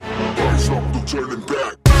turning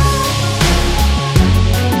back.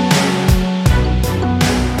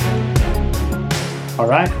 All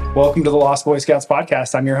right. Welcome to the Lost Boy Scouts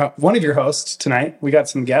podcast. I'm one of your hosts tonight. We got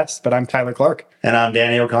some guests, but I'm Tyler Clark. And I'm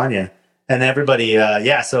Danny Okonya. And everybody,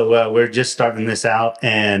 so we're just starting this out,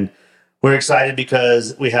 and we're excited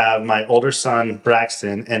because we have my older son,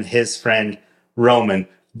 Braxton, and his friend, Roman.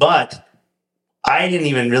 But I didn't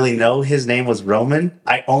even really know his name was Roman.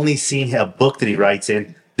 I only seen a book that he writes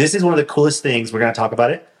in. This is one of the coolest things. We're going to talk about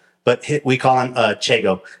it. But we call him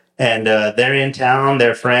Chego. And they're in town.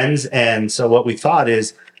 They're friends. And so what we thought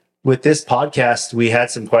is, with this podcast, we had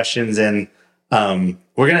some questions, and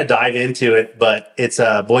we're going to dive into it. But it's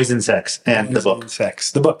Boys and Sex and the book.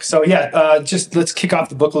 Sex, the book. So just let's kick off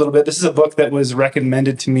the book a little bit. This is a book that was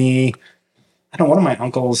recommended to me. I don't know, one of my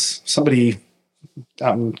uncles, somebody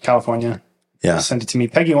out in California, sent it to me.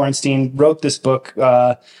 Peggy Ornstein wrote this book.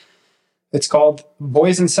 It's called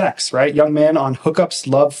Boys and Sex, right? Young men on hookups,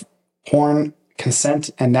 love, porn, consent,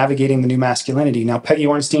 and navigating the new masculinity. Now, Peggy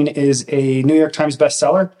Ornstein is a New York Times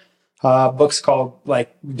bestseller. Books called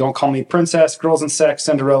Don't Call Me Princess, Girls and Sex,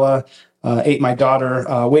 Cinderella, Ate My Daughter,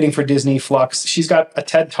 Waiting for Disney, Flux. She's got a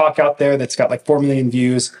TED Talk out there that's got 4 million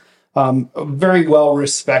views. A very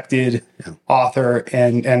well-respected author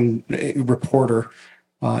and reporter.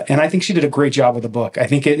 And I think she did a great job with the book. I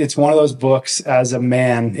think it's one of those books, as a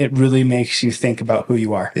man, it really makes you think about who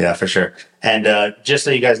you are. Yeah, for sure. And just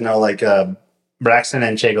so you guys know, Braxton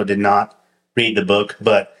and Chego did not read the book,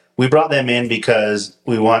 but we brought them in because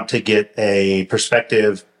we want to get a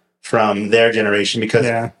perspective from their generation, because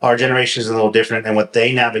our generation is a little different, and what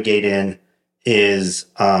they navigate in is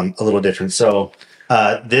a little different. So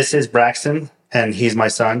this is Braxton, and he's my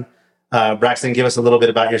son. Braxton, give us a little bit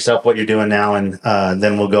about yourself, what you're doing now, and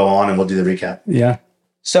then we'll go on and we'll do the recap. Yeah.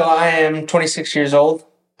 So I am 26 years old.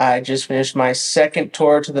 I just finished my second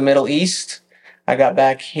tour to the Middle East. I got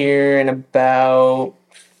back here in about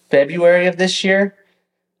February of this year.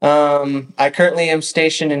 I currently am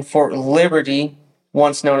stationed in Fort Liberty,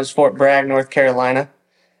 once known as Fort Bragg, North Carolina.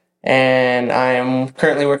 And I am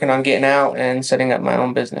currently working on getting out and setting up my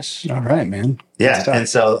own business. All right, man. Yeah, and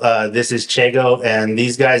so this is Chego, and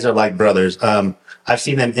these guys are like brothers. I've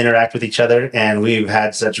seen them interact with each other, and we've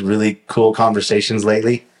had such really cool conversations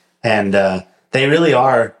lately. And they really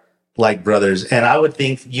are like brothers. And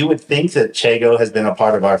you would think that Chego has been a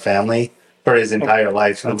part of our family for his entire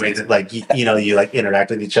life, the way that you interact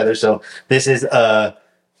with each other. So this is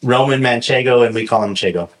Roman Manchego, and we call him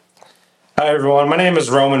Chego. Hi, everyone. My name is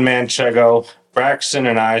Roman Manchego. Braxton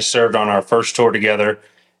and I served on our first tour together,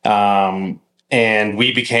 and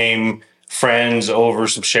we became friends over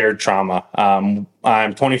some shared trauma.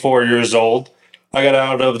 I'm 24 years old. I got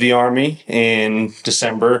out of the Army in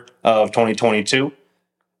December of 2022.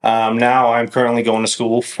 Now I'm currently going to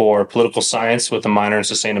school for political science with a minor in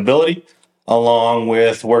sustainability, along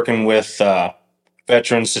with working with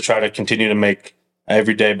veterans to try to continue to make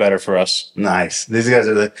every day better for us. Nice. These guys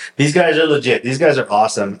are legit. These guys are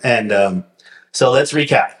awesome. And so let's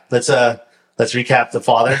recap. Let's recap the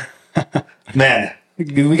father. Man,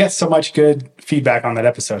 we got so much good feedback on that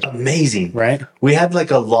episode. Amazing, right? We had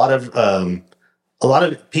a lot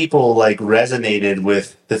of people resonated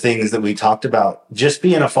with the things that we talked about, just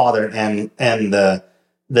being a father and the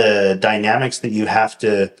dynamics that you have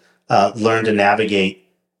to learn to navigate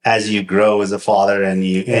as you grow as a father, and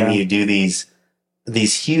you do these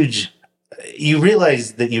huge. You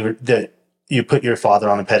realize that you put your father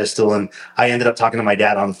on a pedestal, and I ended up talking to my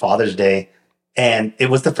dad on Father's Day, and it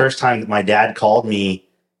was the first time that my dad called me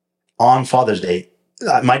on Father's Day.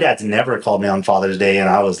 My dad's never called me on Father's Day, and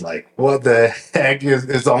I was like, what the heck?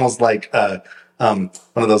 It's almost like one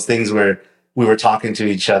of those things where we were talking to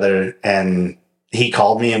each other, and he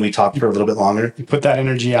called me, and we talked for a little bit longer. You put that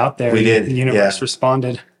energy out there. We did. The universe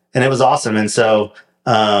responded. And it was awesome. And so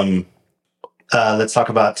let's talk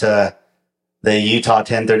about the Utah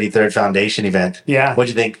 1033rd Foundation event. Yeah.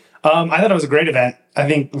 What'd you think? I thought it was a great event. I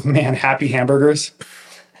think, man, happy hamburgers.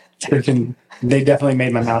 They definitely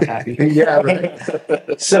made my mouth happy. Yeah,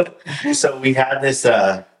 right. So we had this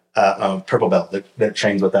purple belt that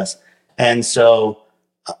trains with us. And so,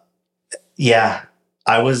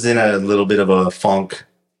 I was in a little bit of a funk.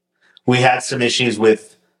 We had some issues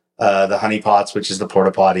with the honey pots, which is the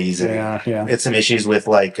porta potties. And we had some issues with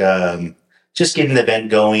just getting the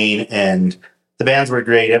event going, and the bands were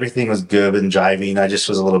great. Everything was good and jiving. I just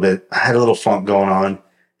was I had a little funk going on.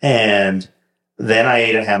 And then I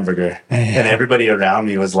ate a hamburger, and everybody around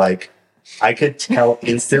me was like, I could tell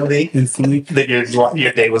instantly that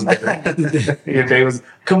your day was better. Your day was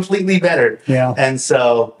completely better. Yeah. And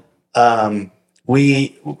so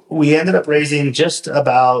we ended up raising just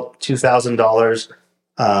about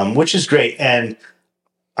 $2,000, which is great. And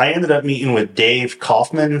I ended up meeting with Dave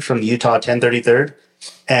Kaufman from the Utah 1033rd,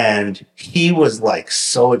 and he was like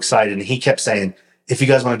so excited. And he kept saying, if you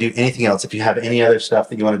guys want to do anything else, if you have any other stuff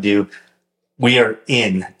that you want to do, we are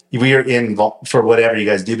in for whatever you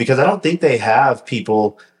guys do, because I don't think they have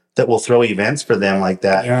people that will throw events for them like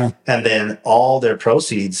that. Yeah. And then all their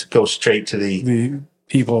proceeds go straight to the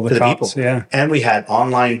people, the cops, people. Yeah. And we had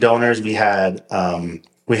online donors. We had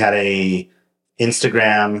a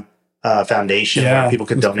Instagram foundation where people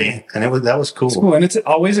could donate, and that was cool. It's cool. And it's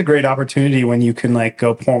always a great opportunity when you can like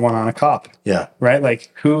go pour one on a cop. Yeah. Right?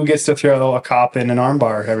 Like, who gets to throw a cop in an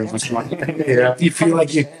armbar every once in a while? Yeah. You feel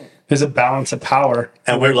like there's a balance of power.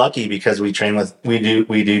 And we're lucky because we train with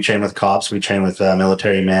cops, we train with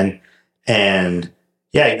military men. And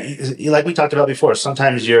yeah, like we talked about before,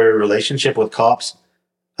 sometimes your relationship with cops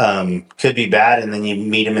could be bad, and then you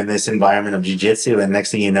meet them in this environment of jiu-jitsu, and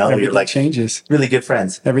next thing you know, Everything you're like changes. Really good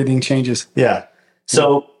friends. Everything changes. Yeah.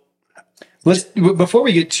 So before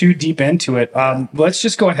we get too deep into it, let's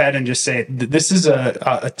just go ahead and just say this is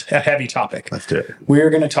a heavy topic. Let's do it. We're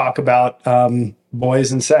going to talk about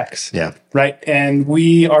boys and sex. Yeah. Right. And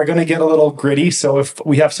we are going to get a little gritty. So if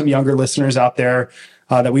we have some younger listeners out there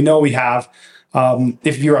that we know we have,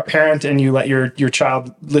 if you're a parent and you let your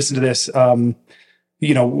child listen to this, go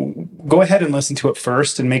ahead and listen to it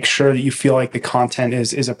first and make sure that you feel like the content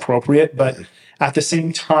is appropriate. But at the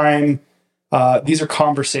same time, these are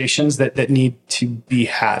conversations that need to be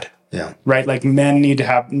had. Yeah. Right. Like, men need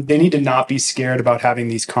to not be scared about having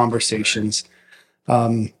these conversations,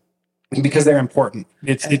 because they're important.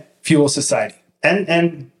 It fuels society.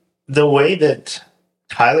 And the way that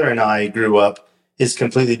Tyler and I grew up is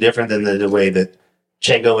completely different than the way that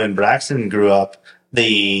Chego and Braxton grew up.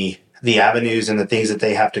 The avenues and the things that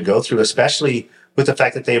they have to go through, especially with the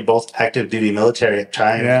fact that they are both active duty military at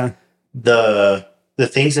time. Yeah. The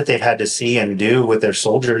things that they've had to see and do with their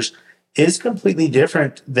soldiers is completely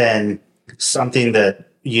different than something that,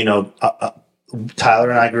 Tyler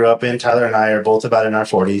and I grew up in. Tyler and I are both about in our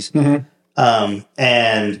 40s. Mm-hmm.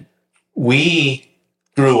 And we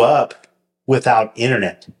grew up without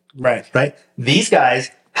internet. Right. Right. These guys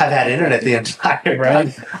have had internet the entire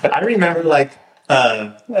right. time.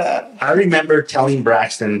 I remember telling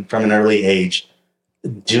Braxton from an early age,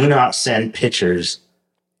 do not send pictures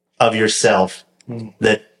of yourself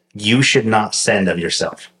that you should not send of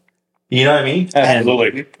yourself. You know what I mean?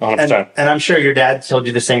 Absolutely. And I'm sure your dad told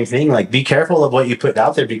you the same thing. Like, be careful of what you put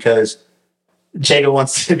out there, because Chego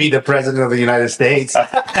wants to be the president of the United States.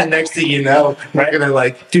 And next thing you know, we're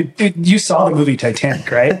going to dude, you saw the movie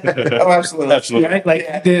Titanic, right? Oh, absolutely. Absolutely. Right?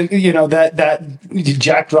 Like, that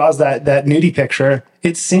Jack draws that nudie picture.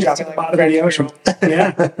 It sinks to the bottom of the ocean.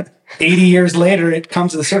 Yeah. 80 years later, it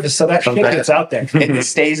comes to the surface. So that shit gets out there. It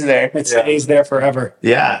stays there. It stays there forever.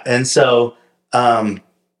 Yeah. And so,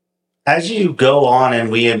 as you go on, and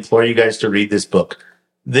we implore you guys to read this book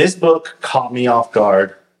caught me off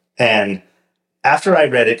guard. And after I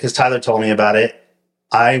read it, because Tyler told me about it,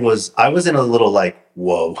 I was in a little like,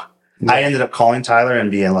 whoa. Yeah. I ended up calling Tyler and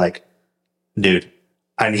being like, dude,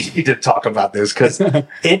 I need to talk about this, because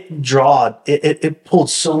it pulled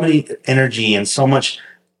so many energy and so much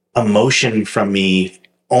emotion from me.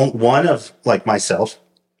 One, of like myself.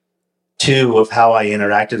 Two, of how I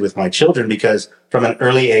interacted with my children, because from an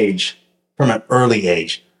early age,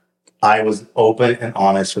 I was open and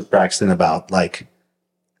honest with Braxton about like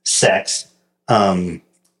sex,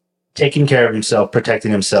 taking care of himself,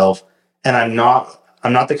 protecting himself. And I'm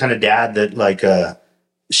not the kind of dad that like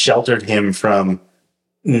sheltered him from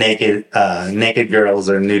naked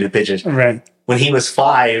girls or nuded pictures. Right. When he was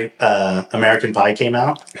 5, American Pie came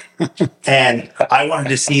out, and I wanted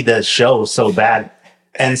to see the show so bad.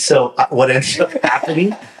 And so what ended up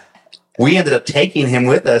happening, we ended up taking him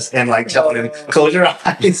with us and like telling him, close your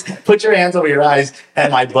eyes, put your hands over your eyes.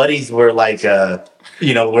 And my buddies were like,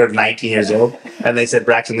 we're 19 years old. And they said,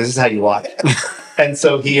 Braxton, this is how you watch. And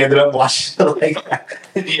so he ended up watching like that.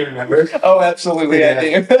 Do you remember? Oh, absolutely. Yeah. I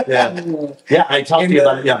do. Yeah. Yeah. I talked to you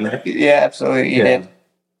about it young man. Yeah, absolutely. You did.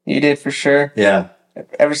 You did for sure. Yeah.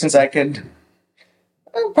 Ever since I could,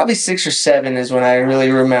 probably 6 or 7 is when I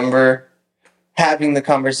really remember having the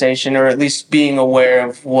conversation, or at least being aware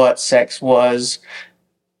of what sex was,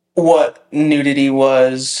 what nudity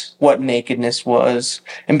was, what nakedness was,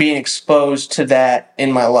 and being exposed to that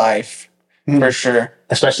in my life, for sure.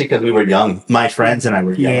 Especially because we were young. My friends and I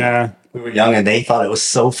were young. Yeah. We were young, and they thought it was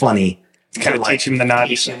so funny. Kind of teach them the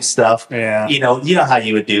naughty stuff. Yeah. You know how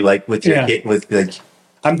you would do like with your kid, with like.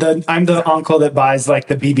 I'm the uncle that buys like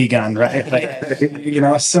the BB gun, right? Like,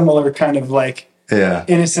 a similar kind of like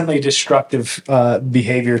innocently destructive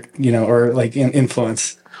behavior, or like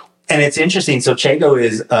influence. And it's interesting. So Chego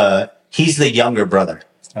is he's the younger brother.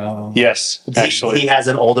 Oh. Yes, actually, he has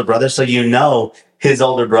an older brother, so his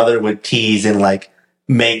older brother would tease and like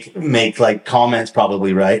make like comments,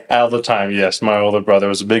 probably, right? all the time. Yes, my older brother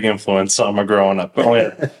was a big influence on my growing up.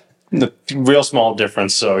 The real small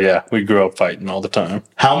difference. So yeah, we grew up fighting all the time.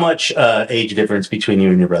 How much age difference between you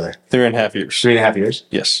and your brother? 3.5 years. 3.5 years.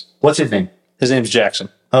 Yes. What's his name? His name's Jackson.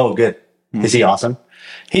 Oh, good. Is he awesome?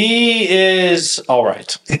 He is all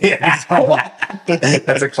right.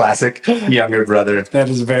 That's a classic younger brother. That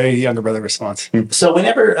is a very younger brother response. So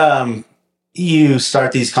whenever you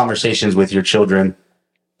start these conversations with your children,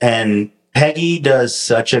 and Peggy does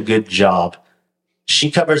such a good job, she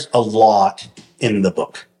covers a lot in the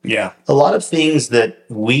book. Yeah. A lot of things that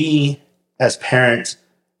we as parents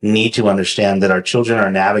need to understand that our children are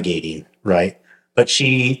navigating, right? But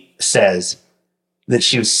she says that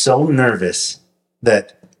she was so nervous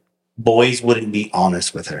that boys wouldn't be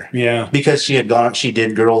honest with her. Yeah. Because she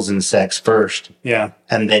did girls and sex first. Yeah.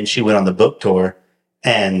 And then she went on the book tour,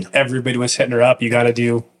 and everybody was hitting her up. You got to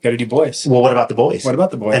do boys. Well, what about the boys? What about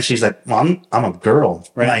the boys? And she's like, well, I'm a girl.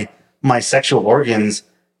 Right. My sexual organs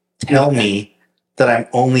tell me that I'm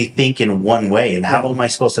only thinking one way. And how am I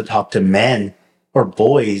supposed to talk to men or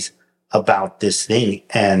boys about this thing?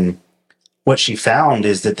 And what she found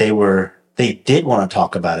is that they did want to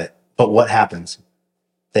talk about it. But what happens?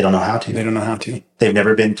 They don't know how to. They don't know how to. They've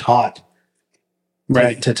never been taught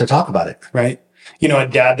to talk about it. Right. A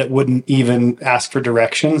dad that wouldn't even ask for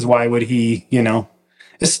directions. Why would he,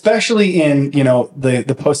 especially in,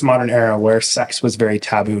 the postmodern era where sex was very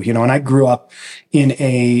taboo, and I grew up in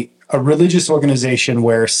a religious organization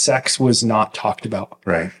where sex was not talked about.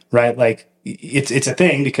 Right. Right. Like it's a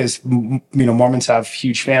thing because, Mormons have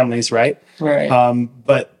huge families. Right. Right.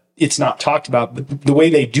 But it's not talked about. But the way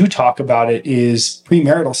they do talk about it is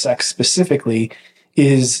premarital sex specifically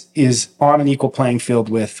is on an equal playing field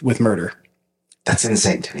with murder. That's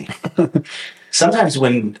insane to me. Sometimes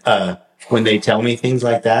when they tell me things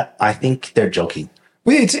like that, I think they're joking.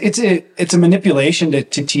 Well, it's a manipulation to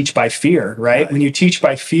teach by fear, right? When you teach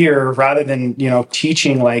by fear rather than,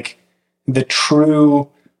 teaching like the true,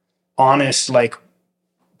 honest, like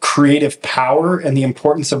creative power and the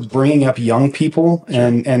importance of bringing up young people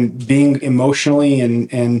and being emotionally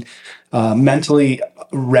and mentally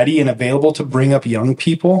ready and available to bring up young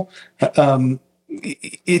people.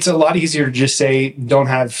 It's a lot easier to just say, don't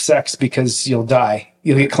have sex because you'll die.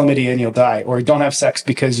 You'll get chlamydia and you'll die. Or don't have sex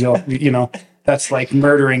because that's like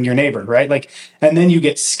murdering your neighbor, right? Like, and then you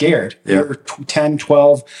get scared. Yeah. Your 10,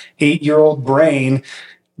 12, 8-year-old brain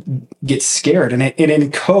gets scared and it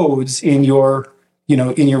encodes in your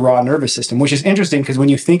raw nervous system, which is interesting because when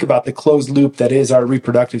you think about the closed loop that is our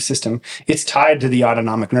reproductive system, it's tied to the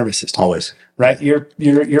autonomic nervous system. Always. Right? Your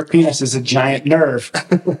penis is a giant nerve.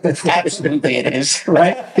 Absolutely it is.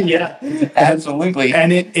 Right? Yeah. Absolutely.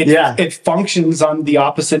 And it functions on the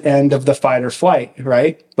opposite end of the fight or flight,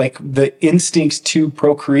 right? Like the instincts to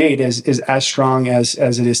procreate is as strong as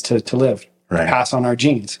it is to live. Right. Pass on our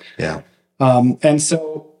genes. Yeah. And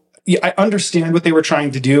so I understand what they were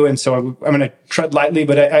trying to do, and so I'm going to tread lightly,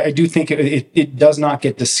 but I do think it does not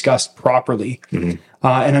get discussed properly. Mm-hmm.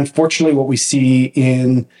 And unfortunately, what we see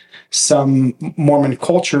in some Mormon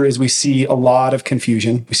culture is we see a lot of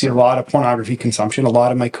confusion. We see a lot of pornography consumption. A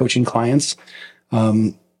lot of my coaching clients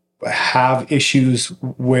have issues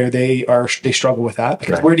where they struggle with that.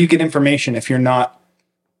 Because where do you get information if you're not?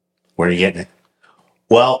 Where are you getting it?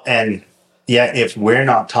 Well, and yeah, if we're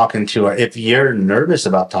not talking to her, if you're nervous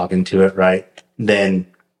about talking to it, right, then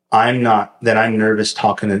I'm nervous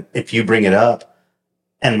talking if you bring it up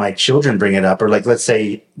and my children bring it up, or like, let's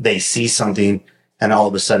say they see something and all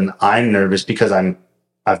of a sudden I'm nervous because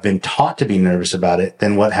I've been taught to be nervous about it.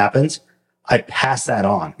 Then what happens? I pass that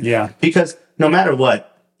on. Yeah. Because no matter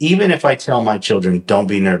what, even if I tell my children, don't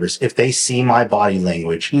be nervous, if they see my body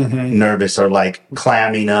language, nervous or like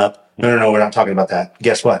clamming up, no, we're not talking about that.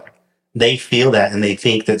 Guess what? They feel that and they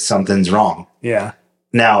think that something's wrong. Yeah.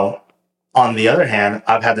 Now, on the other hand,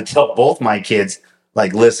 I've had to tell both my kids,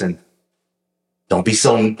 like, listen, don't be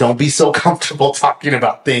so comfortable talking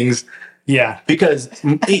about things. Yeah. Because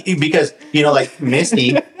like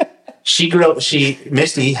Misty,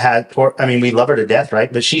 Misty had, we love her to death,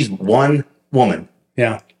 right? But she's one woman.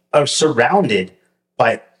 Yeah. Surrounded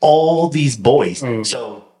by all these boys. Mm.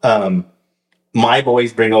 So, my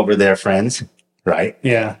boys bring over their friends, right?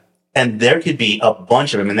 Yeah. And there could be a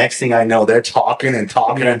bunch of them. And next thing I know, they're talking and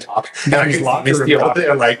talking and talking. And I just Misty over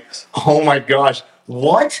there like, oh my gosh,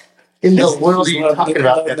 what in the world are you talking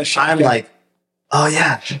about? And I'm like, oh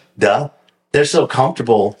yeah, duh. they're so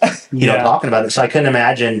comfortable, talking about it. So I couldn't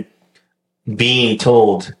imagine being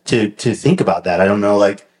told to think about that. I don't know,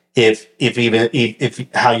 like if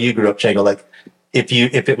how you grew up, Chego, like if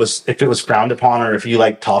it was frowned upon, or if you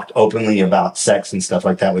like talked openly about sex and stuff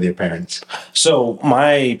like that with your parents. So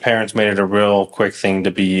my parents made it a real quick thing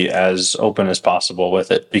to be as open as possible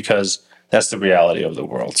with it, because that's the reality of the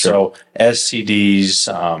world. Sure. So STDs,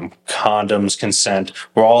 condoms, consent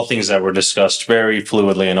were all things that were discussed very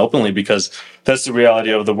fluidly and openly, because that's the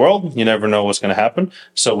reality of the world. You never know what's going to happen.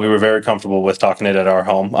 So we were very comfortable with talking it at our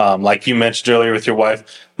home. Like you mentioned earlier with your wife,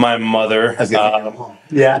 my mother,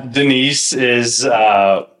 Denise, is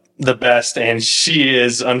the best. And she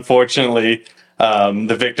is, unfortunately,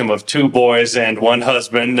 the victim of 2 boys and 1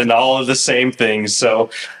 husband and all of the same things.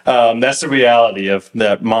 So that's the reality of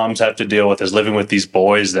that moms have to deal with, is living with these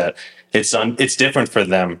boys, that it's different for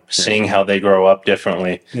them, seeing how they grow up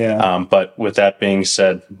differently. Yeah. But with that being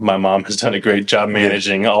said, my mom has done a great job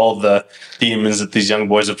managing all the demons that these young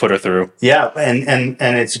boys have put her through. Yeah. And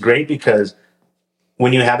it's great, because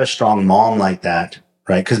when you have a strong mom like that,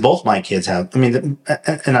 right? Because both my kids have, and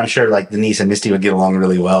I'm sure like Denise and Misty would get along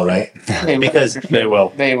really well, right? Because they will.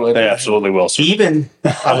 They would. They absolutely will. Even,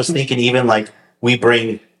 I was thinking, even like we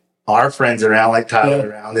bring our friends around, like Tyler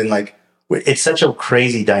around, and like it's such a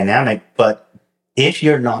crazy dynamic. But if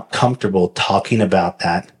you're not comfortable talking about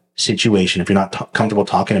that situation, if you're not comfortable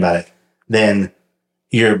talking about it, then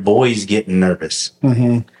your boys get nervous.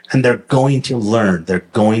 Mm-hmm. And they're going to learn. They're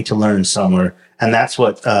going to learn somewhere. And that's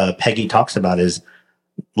what Peggy talks about, is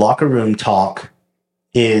locker room talk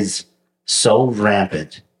is so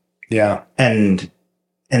rampant. Yeah. And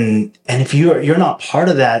if you're not part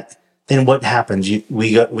of that, then what happens?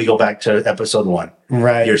 We go back to episode 1.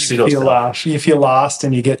 Right. Your pseudo self. You feel lost,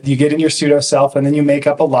 and you get in your pseudo self, and then you make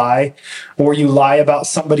up a lie, or you lie about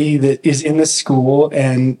somebody that is in the school,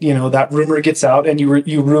 and that rumor gets out, and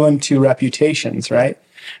you ruin 2 reputations, right?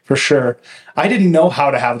 For sure. I didn't know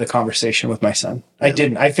how to have the conversation with my son. I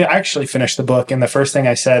didn't. I actually finished the book, and the first thing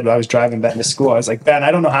I said when I was driving Ben to school, I was like, Ben,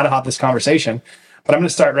 I don't know how to have this conversation, but I'm going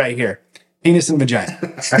to start right here. Penis and vagina.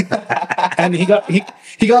 And he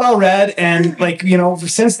got all red, and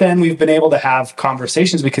since then we've been able to have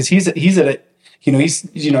conversations, because he's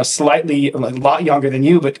slightly a lot younger than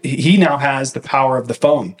you, but he now has the power of the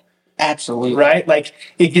phone. Absolutely. Right? Like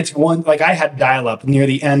it gets I had dial up near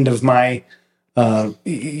the end of my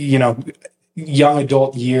young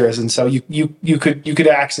adult years, and so you could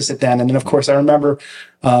access it then. And then of course I remember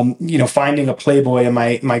finding a Playboy in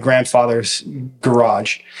my grandfather's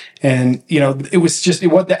garage, and it was just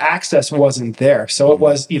what the access wasn't there, so it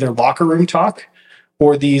was either locker room talk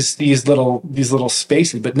or these little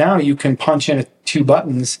spaces. But now you can punch in 2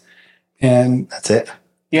 buttons, and that's it.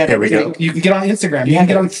 Yeah, there we go. You can get on Instagram, you can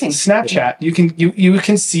get on Snapchat, you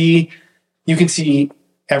can see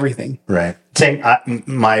everything. Right. Same.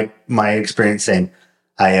 My experience. Same.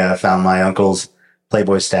 I found my uncle's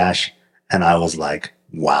Playboy stash, and I was like,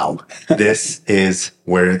 "Wow, this is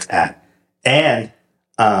where it's at." And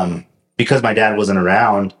because my dad wasn't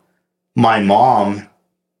around, my mom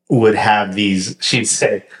would have these. She'd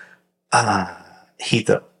say, "Heath,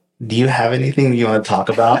 do you have anything you want to talk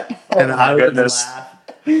about?" And I would laugh.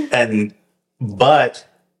 But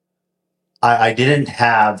I didn't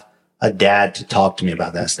have a dad to talk to me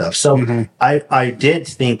about that stuff. So I did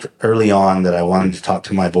think early on that I wanted to talk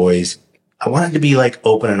to my boys. I wanted to be like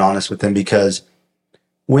open and honest with them, because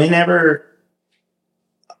whenever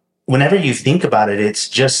you think about it, it's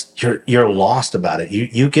just you're lost about it.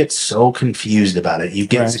 You get so confused about it. You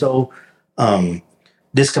get so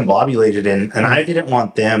discombobulated, and I didn't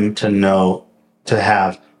want them to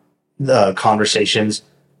have the conversations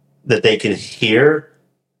that they could hear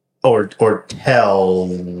or tell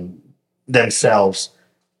themselves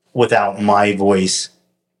without my voice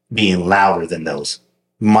being louder than those.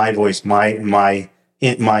 My voice, my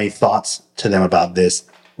thoughts to them about this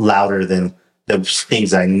louder than the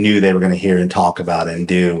things I knew they were going to hear and talk about and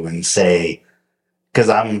do and say. Because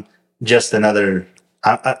I'm just another.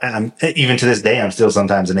 I'm even to this day, I'm still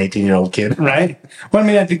sometimes an 18-year-old kid. Right. Well,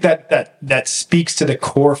 I think that speaks to the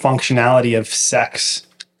core functionality of sex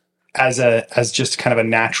as just kind of a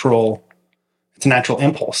natural. It's a natural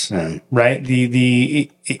impulse, right? It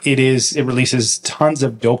releases tons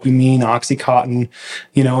of dopamine, oxytocin,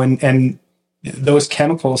 and those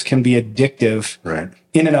chemicals can be addictive,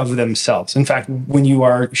 in and of themselves. In fact, when you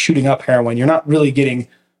are shooting up heroin, you're not really getting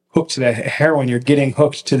hooked to the heroin, you're getting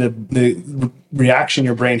hooked to the reaction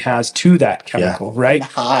your brain has to that chemical, right?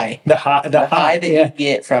 The high that you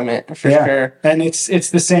get from it, for sure. And it's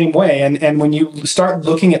the same way. And when you start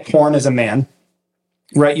looking at porn as a man,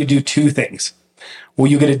 right, you do 2 things. Will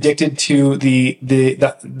you get addicted to the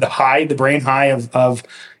high, the brain high of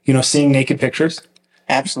seeing naked pictures?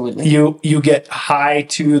 Absolutely. You get high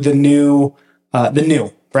to the new,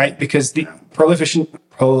 right? Because the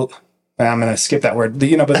I'm going to skip that word. But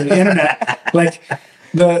the internet, like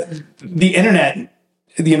the internet,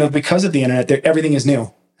 because of the internet, everything is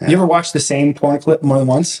new. Yeah. You ever watch the same porn clip more than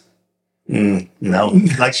once? No.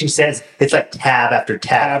 Like she says, it's like tab after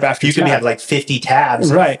tab. You can have like 50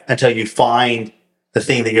 tabs, right, until you find the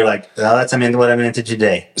thing that you're like, oh, that's what I'm into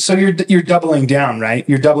today. So you're doubling down, right?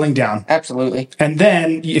 You're doubling down. Absolutely. And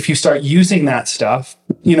then if you start using that stuff,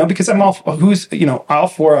 because I'm all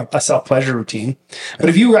for a self-pleasure routine. But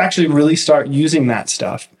if you actually really start using that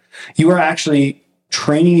stuff, you are actually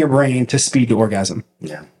training your brain to speed to orgasm.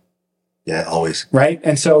 Yeah. Yeah, always. Right?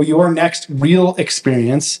 And so your next real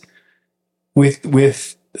experience with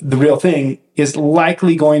the real thing is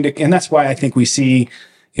likely going to, and that's why I think we see,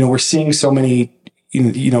 we're seeing so many,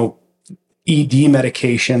 ED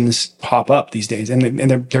medications pop up these days, and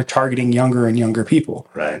they're targeting younger and younger people.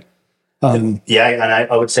 Right. And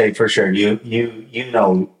I would say for sure, you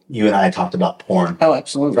and I talked about porn. Oh,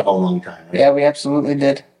 absolutely. For a long time. Right? Yeah, we absolutely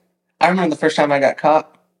did. I remember the first time I got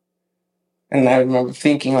caught, and I remember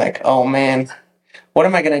thinking like, oh man, what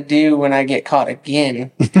am I going to do when I get caught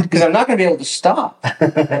again? Because I'm not going to be able to stop.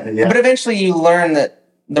 Yeah. But eventually you learn that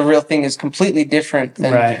the real thing is completely different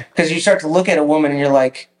than, right. Because you start to look at a woman and you're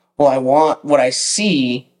like, well, I want what I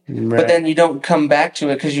see, right. But then you don't come back to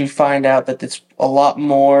it because you find out that it's a lot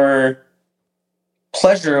more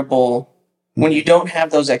pleasurable when you don't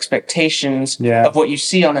have those expectations of what you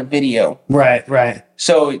see on a video. Right, right.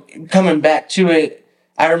 So coming back to it,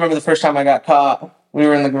 I remember the first time I got caught, we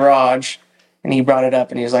were in the garage, and he brought it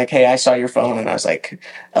up, and he was like, hey, I saw your phone. And I was like,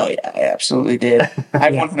 oh, yeah, I absolutely did.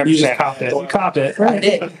 I 100% You just copped it. You copped it. Right. I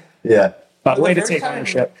did. Yeah. Way to take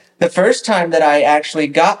ownership. The first time that I actually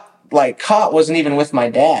got caught wasn't even with my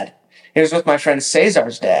dad. It was with my friend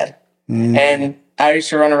Cesar's dad. Mm. And I used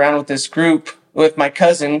to run around with this group with my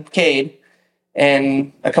cousin, Cade,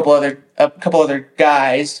 and a couple other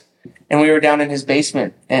guys. And we were down in his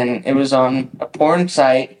basement, and it was on a porn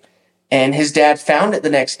site. And his dad found it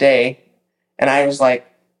the next day. And I was like,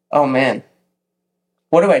 oh man,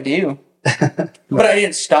 what do I do? But I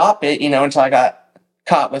didn't stop it, until I got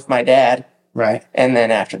caught with my dad. Right. And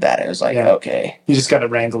then after that, it was like, okay. You just got to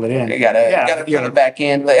wrangle it in. You got to put it back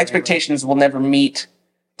in. The expectations will never meet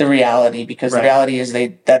the reality, because the reality is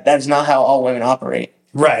that is not how all women operate.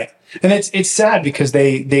 Right. And it's sad because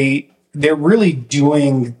they're really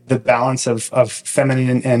doing the balance of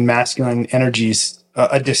feminine and masculine energies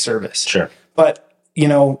a disservice. Sure. But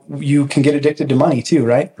you can get addicted to money too,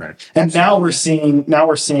 right? Right. And now we're seeing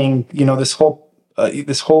this whole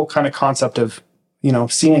kind of concept of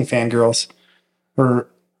ceiling fangirls or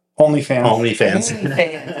OnlyFans.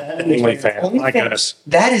 OnlyFans. My goodness.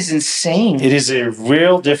 That is insane. It is a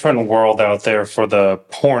real different world out there for the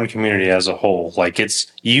porn community as a whole. Like,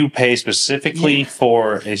 you pay specifically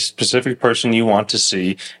for a specific person you want to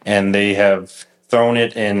see, and they have thrown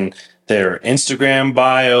it in their Instagram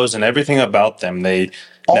bios and everything about them. They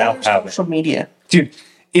all now have social media. Dude,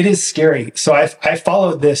 it is scary. So I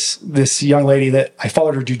followed this young lady that I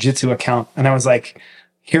followed her jiu-jitsu account, and I was like,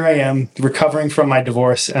 here I am recovering from my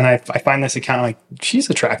divorce, and I find this account. I'm like, she's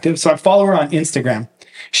attractive. So I follow her on Instagram.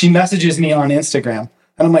 She messages me on Instagram,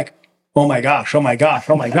 and I'm like, oh my gosh, what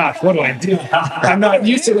do I do? I'm not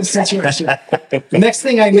used to this situation. The next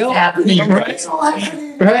thing I know, right?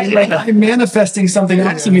 Like, I'm manifesting something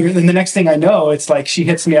awesome here. And the next thing I know, it's like she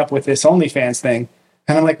hits me up with this OnlyFans thing.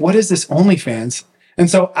 And I'm like, what is this OnlyFans? And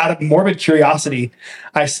so out of morbid curiosity,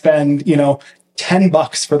 I spend,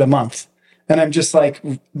 $10 for the month. And I'm just like,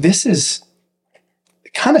 this is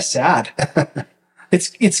kind of sad.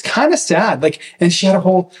 It's kind of sad. Like, and she had a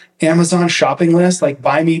whole Amazon shopping list, like,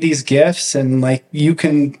 buy me these gifts, and like, you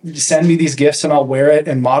can send me these gifts and I'll wear it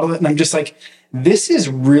and model it. And I'm just like, this is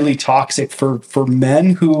really toxic for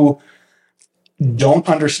men who don't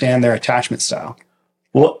understand their attachment style.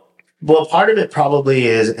 Well, part of it probably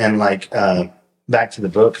is, and back to the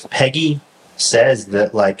book, Peggy says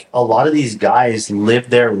that a lot of these guys live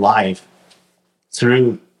their life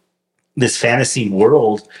through this fantasy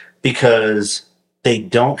world because they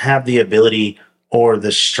don't have the ability or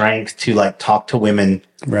the strength to talk to women,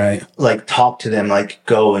 right? Talk to them,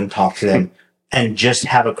 go and talk to them and just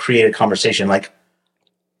have a creative conversation.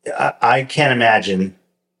 I can't imagine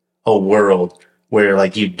a world where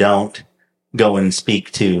you don't go and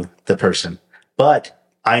speak to the person. But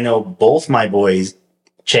I know both my boys,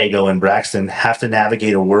 Chego and Braxton, have to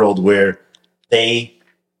navigate a world where they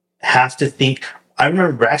have to think. I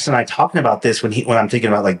remember Braxton and I talking about this when I'm thinking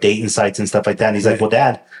about like dating sites and stuff like that. And he's like, well,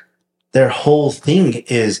 Dad, their whole thing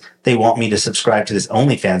is they want me to subscribe to this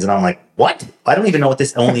OnlyFans. And I'm like, what? I don't even know what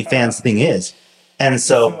this OnlyFans thing is. And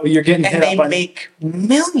so you're getting hit and up they make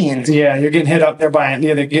millions. Yeah, you're getting hit up. They're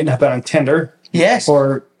getting up on Tinder. Yes.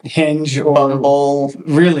 Or Hinge or Bumble.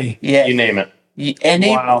 Really? Yeah. You name it.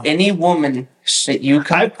 Any woman that you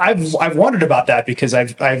come. I've wondered about that because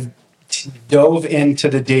I've dove into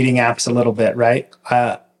the dating apps a little bit, right?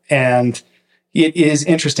 And it is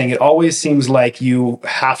interesting. It always seems like you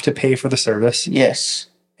have to pay for the service. Yes.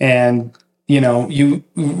 And you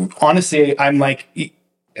honestly, I'm like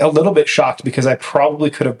a little bit shocked because I probably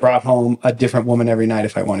could have brought home a different woman every night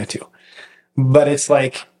if I wanted to. But it's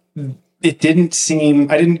like I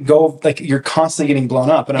didn't go like you're constantly getting blown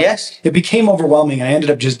up. And it became overwhelming. I ended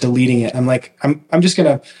up just deleting it. I'm like, I'm just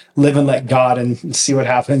going to live and let God and see what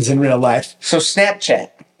happens in real life. So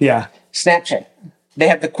Snapchat. Yeah. Snapchat. They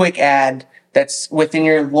have the quick ad that's within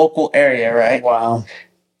your local area, right? Wow.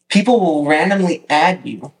 People will randomly add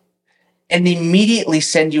you and immediately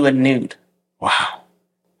send you a nude. Wow.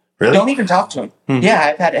 Really? Don't even talk to them. Mm-hmm. Yeah,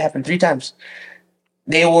 I've had it happen 3 times.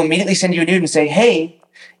 They will immediately send you a nude and say, hey,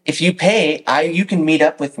 if you pay, you can meet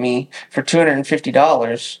up with me for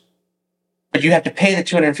 $250, but you have to pay the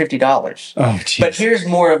 $250. Oh, geez. But here's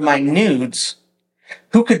more of my nudes.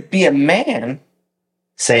 Who could be a man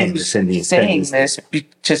saying this to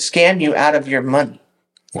scam you out of your money?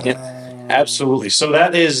 Yeah, absolutely. So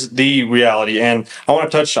that is the reality. And I want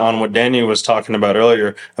to touch on what Daniel was talking about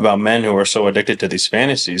earlier about men who are so addicted to these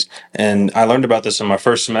fantasies. And I learned about this in my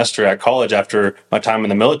first semester at college after my time in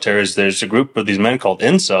the military. There's a group of these men called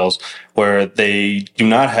incels where they do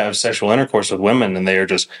not have sexual intercourse with women and they are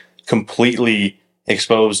just completely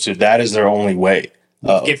exposed to that is their only way.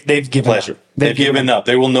 If they've given pleasure. Up. They've given up.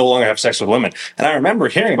 They will no longer have sex with women. And I remember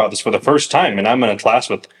hearing about this for the first time, and I'm in a class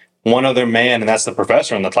with one other man, and that's the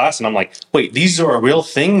professor in the class. And I'm like, wait, these are a real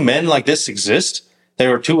thing? Men like this exist? They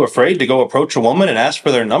were too afraid to go approach a woman and ask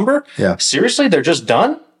for their number? Yeah. Seriously? They're just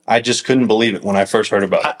done? I just couldn't believe it when I first heard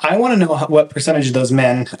about it. I want to know what percentage of those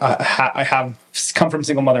men have come from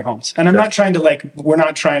single mother homes. And I'm not trying to we're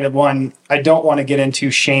not trying to I don't want to get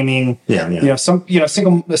into shaming. Yeah.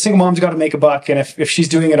 Single mom's got to make a buck. And if she's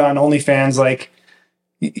doing it on OnlyFans,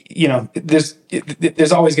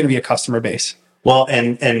 there's always going to be a customer base. Well,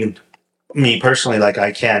 and me personally,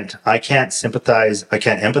 I can't sympathize. I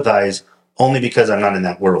can't empathize only because I'm not in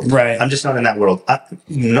that world. Right. I'm just not in that world.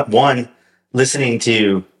 Listening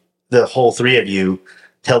to the whole 3 of you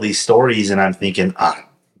tell these stories, and I'm thinking, I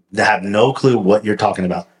have no clue what you're talking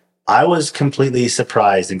about. I was completely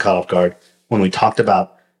surprised and caught off guard when we talked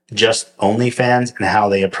about just OnlyFans and how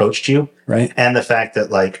they approached you. Right. And the fact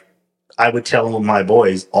that I would tell my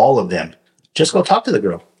boys, all of them, just go talk to the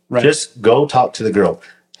girl. Right. Just go talk to the girl.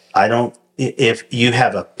 If you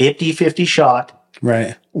have a 50-50 shot,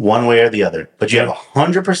 right, one way or the other, but you have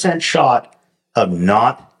 100% shot of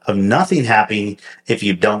nothing happening if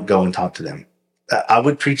you don't go and talk to them. I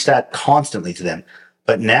would preach that constantly to them.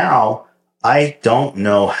 But now I don't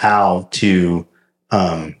know how to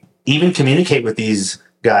even communicate with these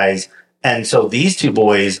guys. And so these 2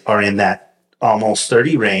 boys are in that almost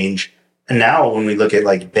 30 range. And now when we look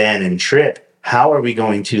at Ben and Trip, how are we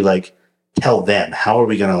going to tell them? How are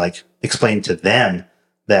we going to explain to them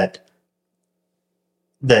that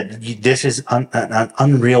this is an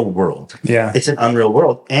unreal world? Yeah. It's an unreal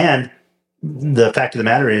world. And the fact of the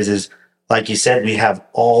matter is like you said, we have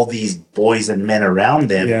all these boys and men around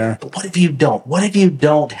them. Yeah. But what if you don't? What if you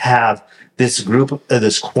don't have this group,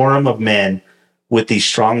 this quorum of men with these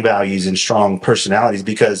strong values and strong personalities?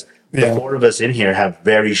 Because the 4 of us in here have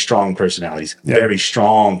very strong personalities, very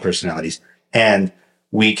strong personalities. And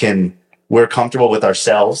we're comfortable with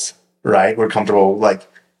ourselves, right? We're comfortable,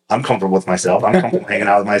 I'm comfortable with myself. I'm comfortable hanging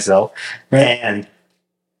out with myself. Right. And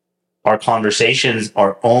our conversations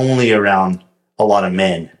are only around a lot of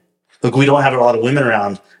men. Look, we don't have a lot of women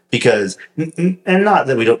around because, and not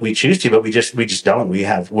that we choose to, but we just don't.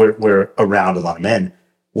 We're around a lot of men.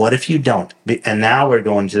 What if you don't? And now we're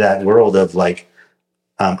going to that world of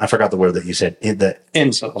I forgot the word that you said. The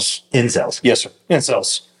incels. Incels. Yes, sir.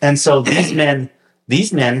 Incels. And so these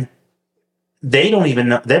men, they don't even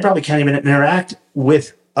know. They probably can't even interact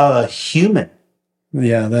with a human.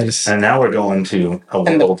 Yeah, that is. And now we're going to a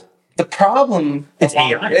world. The problem. It's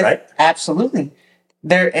AI, right? Absolutely.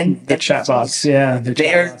 They're chatbots. Yeah,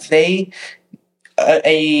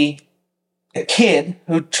 a kid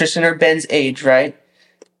who Tristan or Ben's age, right?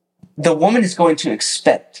 The woman is going to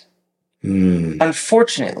expect.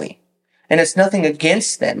 Unfortunately, And it's nothing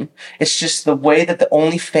against them. It's just the way that the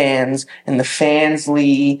OnlyFans and the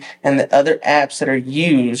Fansly and the other apps that are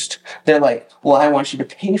used, they're like, well, I want you to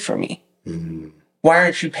pay for me. Why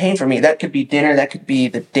aren't you paying for me? That could be dinner. That could be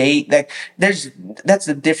the date. That's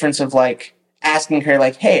the difference of like asking her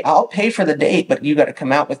like, hey, I'll pay for the date, but you got to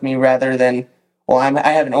come out with me, rather than, well,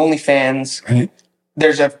 I have an OnlyFans. Right.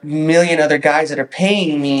 There's a million other guys that are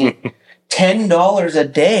paying me $10 a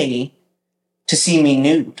day to see me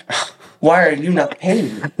nude. Why are you not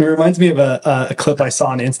paying me? It reminds me of a clip I saw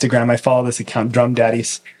on Instagram. I follow this account, Drum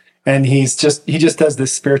Daddies, and he just does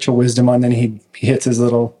this spiritual wisdom, and then he hits his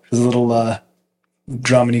little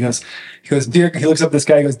drum, and he goes, he looks up at this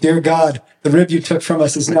guy, he goes, "Dear God, the rib you took from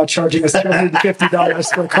us is now charging us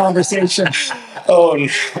 $250 for a conversation." Oh,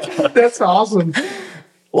 no. That's awesome.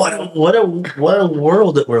 What a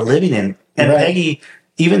world that we're living in. And Right.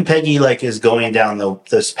 Peggy like is going down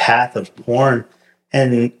this path of porn,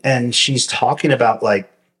 and she's talking about like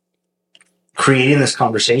creating this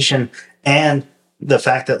conversation, and the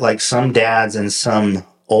fact that like some dads and some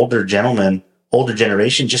older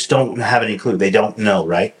generation just don't have any clue. They don't know,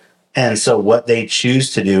 right? And so what they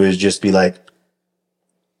choose to do is just be like,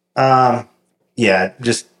 yeah,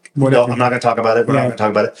 just no, I'm not going to talk about it. We're not going to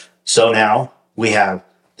talk about it. So now we have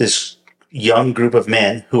this young group of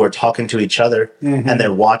men who are talking to each other, and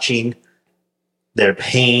they're watching, they're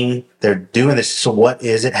paying, they're doing this. So what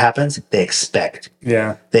is it happens? They expect.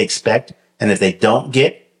 Yeah. They expect. And if they don't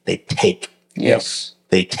get, they take. Yes.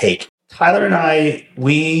 They take. Tyler and I,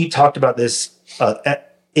 we talked about this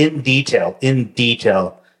in detail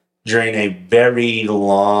during a very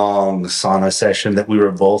long sauna session that we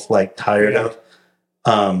were both like tired of.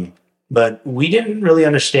 But we didn't really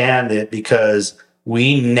understand it because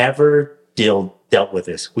we never dealt with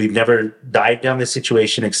this. We've never dived down this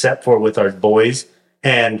situation except for with our boys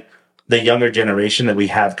and the younger generation that we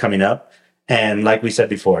have coming up. And like we said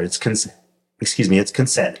before, it's consent. It's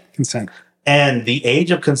consent. Consent. And the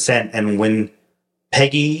age of consent, and when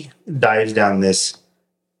Peggy dives down this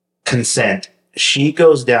consent, she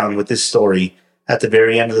goes down with this story at the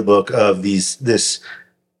very end of the book of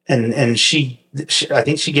and she I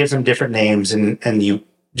think she gives them different names and you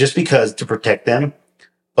just because to protect them.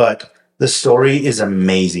 But the story is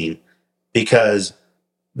amazing because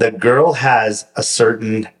the girl has a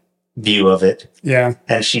certain view of it. Yeah.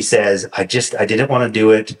 And she says, I didn't want to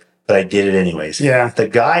do it, but I did it anyways. Yeah. The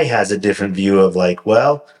guy has a different view of like,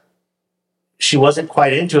 well, she wasn't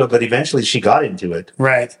quite into it, but eventually she got into it.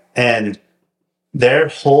 Right. And their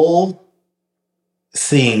whole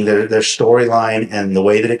thing, their storyline and the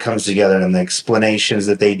way that it comes together and the explanations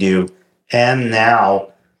that they do. And now,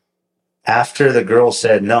 after the girl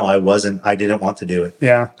said, no, I didn't want to do it.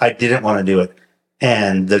 Yeah. I didn't want to do it.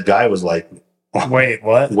 And the guy was like, Wait,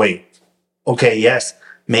 what? Wait. Okay, yes.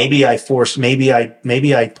 Maybe I forced, maybe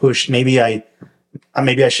I pushed, maybe I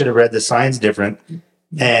should have read the signs different.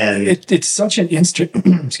 And it's such an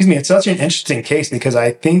it's such an interesting case because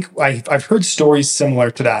I think I've heard stories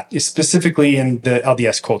similar to that, specifically in the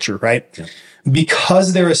LDS culture, right? Yeah.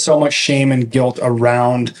 Because there is so much shame and guilt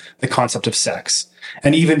around the concept of sex,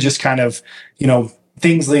 and even just kind of,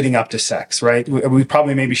 things leading up to sex, right? We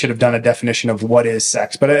probably maybe should have done a definition of what is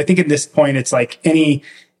sex, but I think at this point it's like any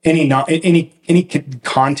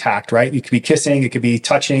contact, right? It could be kissing, it could be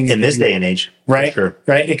touching. In this day and age, right? Sure.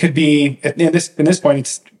 Right. It could be in this point,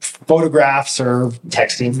 it's photographs or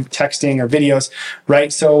texting or videos,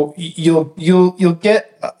 right? So you'll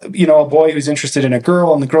get a boy who's interested in a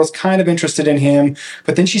girl, and the girl's kind of interested in him,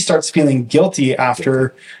 but then she starts feeling guilty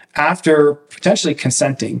after potentially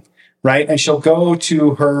consenting. Right. And she'll go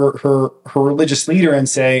to her religious leader and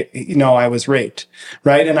say, I was raped.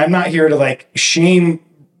 Right. And I'm not here to like shame,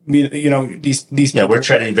 these people. We're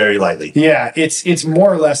treading very lightly. Yeah. It's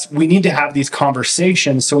more or less, we need to have these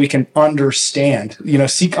conversations so we can understand,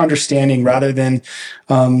 seek understanding rather than,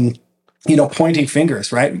 pointing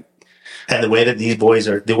fingers. Right. And the way that these boys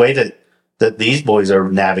are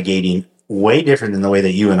navigating way different than the way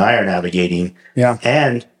that you and I are navigating. Yeah.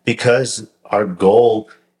 And because our goal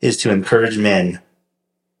is to encourage men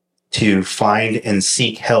to find and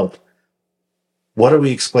seek help. What are we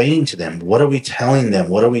explaining to them? What are we telling them?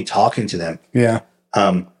 What are we talking to them? Yeah.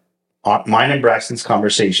 Mine and Braxton's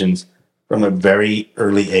conversations from a very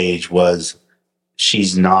early age was,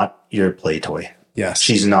 she's not your play toy. Yes.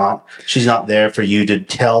 She's not there for you to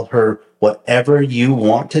tell her whatever you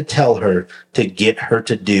want to tell her to get her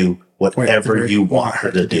to do whatever you want her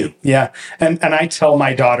to do. Yeah. And I tell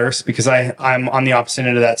my daughters, because I'm on the opposite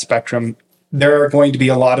end of that spectrum, there are going to be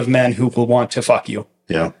a lot of men who will want to fuck you.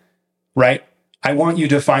 Yeah. Right? I want you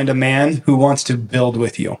to find a man who wants to build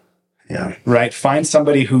with you. Yeah. Right. Find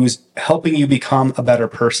somebody who's helping you become a better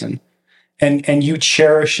person. And you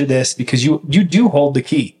cherish this because you do hold the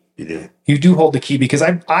key. You do. You do hold the key because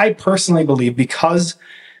I personally believe because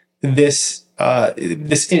this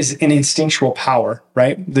is an instinctual power,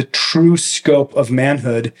 right? The true scope of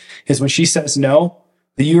manhood is when she says no,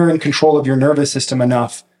 that you're in control of your nervous system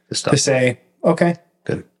enough to say, okay,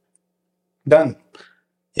 good, done.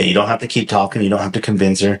 Yeah, you don't have to keep talking. You don't have to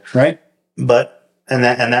convince her, right? But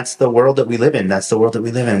that's the world that we live in. That's the world that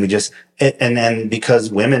we live in. We just and then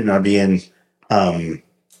because women are being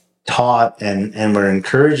taught and we're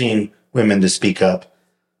encouraging women to speak up,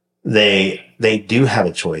 they do have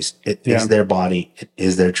a choice. It is their body. It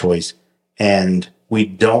is their choice. And we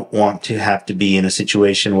don't want to have to be in a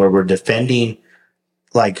situation where we're defending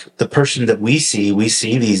like the person that we see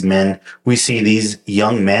these men, we see these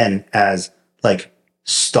young men as like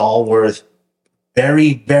stalwart,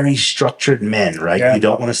 very, very structured men, right? Yeah. You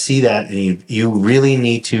don't want to see that. And you really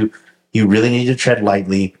need to tread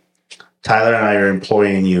lightly. Tyler and I are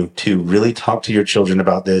imploring you to really talk to your children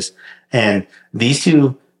about this. And these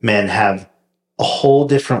two men have a whole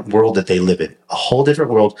different world that they live in, a whole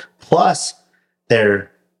different world. Plus,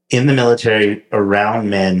 they're in the military around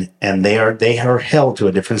men, and they are held to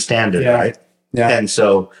a different standard, right? Yeah. And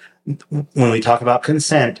so, when we talk about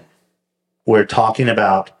consent, we're talking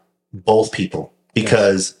about both people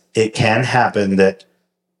because it can happen that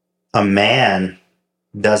a man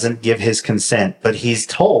doesn't give his consent, but he's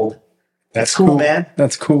told. That's cool, man.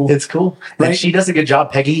 That's cool. It's cool. Right? And she does a good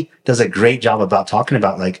job. Peggy does a great job about talking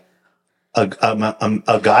about like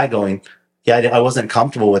a guy going, yeah, I wasn't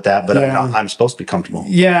comfortable with that, but I'm supposed to be comfortable.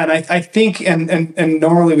 Yeah, and I think, and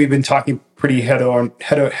normally we've been talking pretty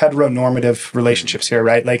heteronormative relationships here,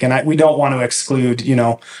 right? Like, and we don't want to exclude,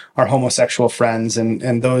 our homosexual friends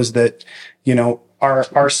and those that,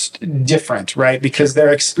 are different, right? Because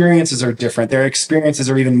their experiences are different. Their experiences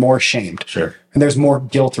are even more shamed. Sure. And there's more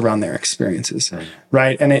guilt around their experiences,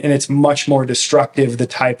 right? And it's much more destructive, the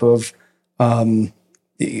type of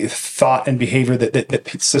thought and behavior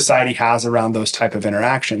that society has around those type of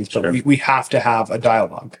interactions. But we have to have a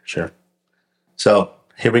dialogue. Sure. So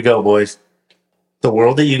here we go, boys. The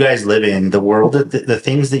world that you guys live in, the world that the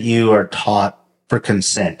things that you are taught for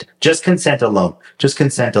consent, just consent alone.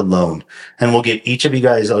 And we'll give each of you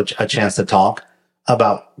guys a chance to talk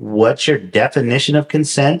about what's your definition of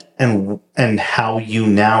consent and how you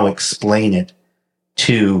now explain it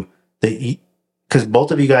to because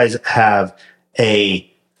both of you guys have a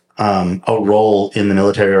role in the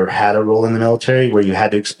military or had a role in the military where you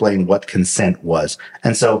had to explain what consent was.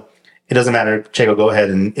 And so it doesn't matter. Chego, go ahead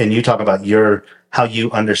and you talk about how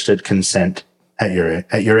you understood consent at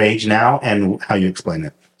your age now and how you explain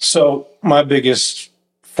it. So my biggest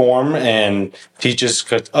form and teaches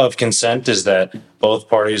of consent is that both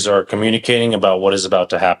parties are communicating about what is about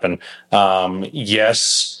to happen.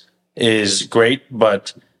 Yes is great,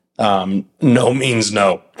 but no means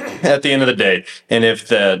no at the end of the day. And if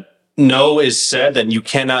the no is said, then you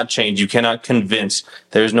cannot change. You cannot convince.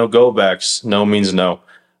 There's no go backs. No means no.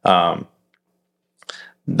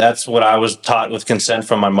 That's what I was taught with consent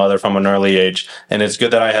from my mother from an early age. And it's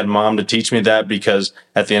good that I had mom to teach me that because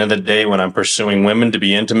at the end of the day, when I'm pursuing women to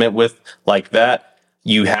be intimate with like that,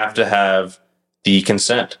 you have to have the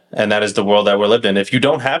consent. And that is the world that we're living in. If you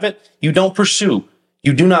don't have it, you don't pursue.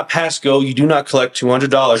 You do not pass go. You do not collect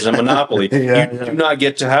 $200 in Monopoly. You do not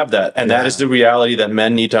get to have that. And that is the reality that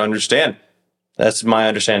men need to understand. That's my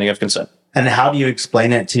understanding of consent. And how do you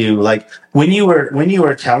explain it to, like, when you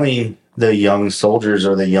were telling the young soldiers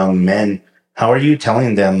or the young men, how are you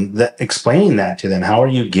telling them explaining that to them? How are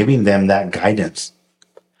you giving them that guidance?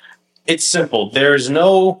 It's simple. There's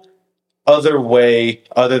no other way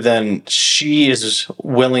other than she is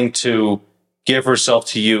willing to give herself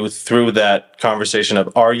to you through that conversation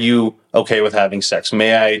of, are you okay with having sex?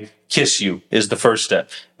 May I kiss you is the first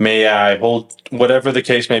step. May I hold, whatever the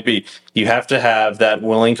case may be. You have to have that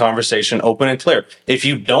willing conversation open and clear. If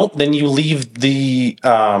you don't, then you leave the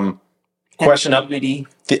question up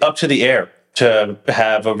to the air to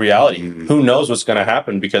have a reality. Mm-hmm. Who knows what's going to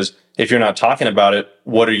happen? Because if you're not talking about it,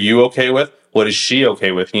 what are you okay with? What is she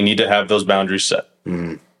okay with? You need to have those boundaries set.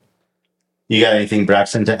 Mm-hmm. You got anything,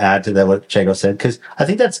 Braxton, to add to that, what Chego said? Because I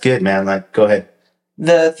think that's good, man. Like, go ahead.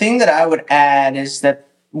 The thing that I would add is that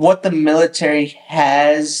what the military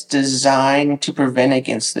has designed to prevent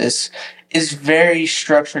against this is very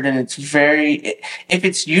structured, and it's very, if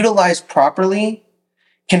it's utilized properly,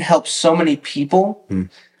 can help so many people.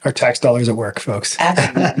 Our tax dollars at work, folks.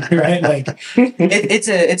 Absolutely. Right? Like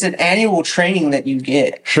it's an annual training that you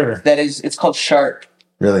get. Sure. It's called SHARP.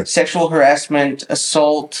 Really? Sexual Harassment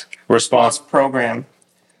Assault Response Program.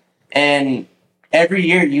 And every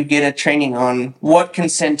year you get a training on what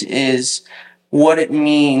consent is, what it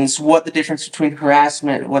means, what the difference between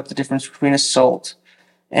harassment, what the difference between assault.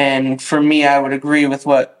 And for me, I would agree with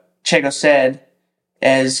what Chego said,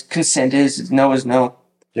 as consent is no.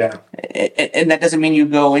 Yeah. And that doesn't mean you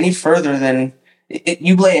go any further than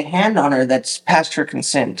you lay a hand on her that's past her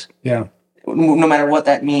consent. Yeah. No matter what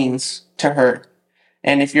that means to her.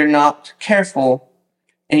 And if you're not careful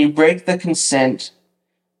and you break the consent,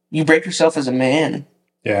 you break yourself as a man.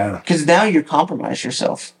 Yeah. Because now you're compromised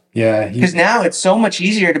yourself. Yeah. Because now it's so much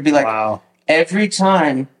easier to be like, wow. Every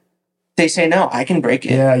time they say no, I can break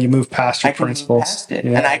it. Yeah, you move past your I can principles. move past it.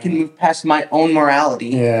 Yeah. And I can move past my own morality.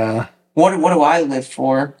 Yeah. What do I live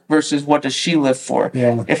for versus what does she live for?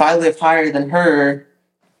 Yeah. If I live higher than her,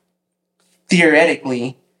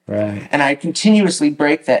 theoretically, right, and I continuously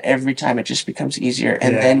break that every time, it just becomes easier.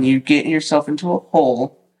 And then you get yourself into a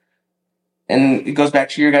hole. And it goes back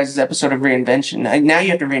to your guys' episode of reinvention. Now you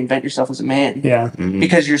have to reinvent yourself as a man. Yeah. Mm-hmm.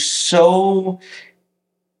 Because you're so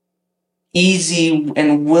easy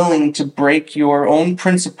and willing to break your own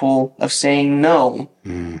principle of saying no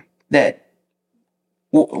that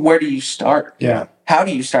where do you start? Yeah. How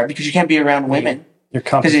do you start? Because you can't be around women. Your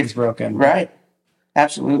compass is broken. Right.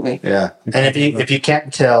 Absolutely. Yeah. And if you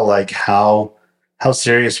can't tell like how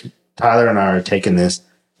serious Tyler and I are taking this,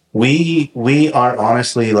 we are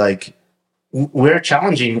honestly like we're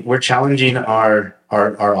challenging our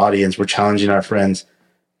audience, we're challenging our friends.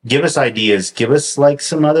 Give us ideas, give us like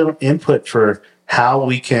some other input for how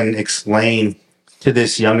we can explain to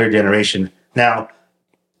this younger generation. Now,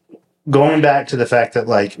 going back to the fact that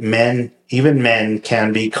like even men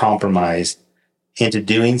can be compromised into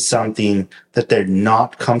doing something that they're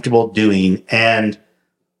not comfortable doing. And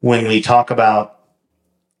when we talk about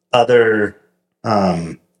other,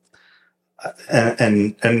 and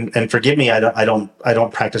forgive me, I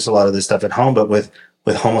don't practice a lot of this stuff at home, but with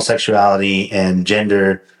homosexuality and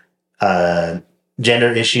gender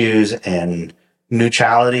issues and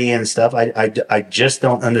neutrality and stuff, I just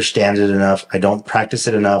don't understand it enough. I don't practice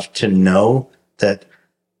it enough to know that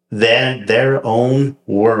their own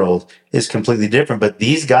world is completely different. But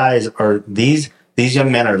these guys are these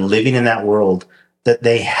young men are living in that world that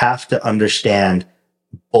they have to understand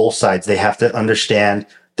both sides. They have to understand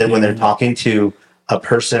that when they're talking to a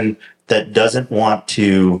person that doesn't want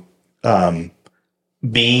to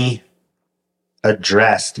be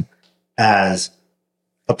addressed as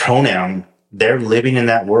a pronoun, they're living in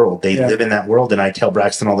that world. They live in that world. And I tell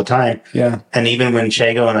Braxton all the time. Yeah. And even when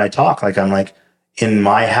Chego and I talk, like I'm like, in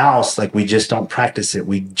my house, like we just don't practice it.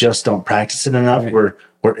 We just don't practice it enough. Right.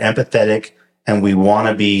 We're empathetic and we want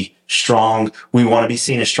to be strong. We want to be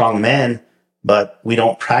seen as strong men, but we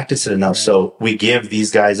don't practice it enough. Right. So we give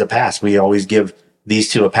these guys a pass. We always give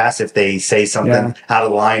these two a pass if they say something out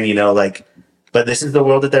of line, like, but this is the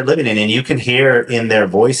world that they're living in. And you can hear in their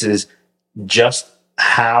voices just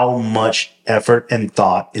how much effort and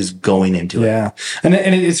thought is going into it. Yeah. And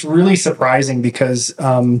it's really surprising because,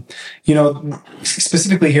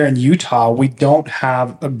 specifically here in Utah, we don't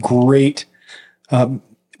have a great,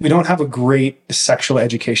 sexual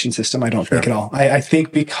education system. I don't think at all. I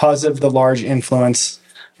think because of the large influence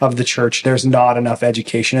of the church, there's not enough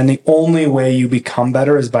education. And the only way you become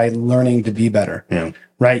better is by learning to be better. Yeah.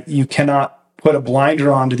 Right. You cannot put a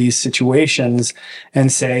blinder onto these situations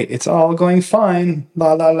and say, it's all going fine.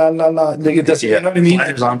 La, la, la, la, la. It doesn't, you know what I mean?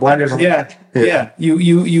 Blinders on. Yeah.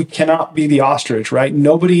 You cannot be the ostrich, right?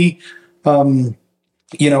 Nobody, nobody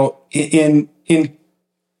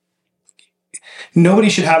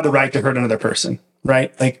should have the right to hurt another person,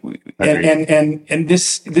 right? Like, and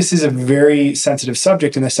this is a very sensitive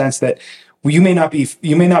subject in the sense that you may not be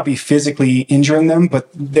physically injuring them,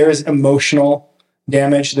 but there's emotional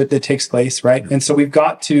damage that takes place, right? And so we've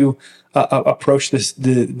got to approach this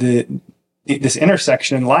this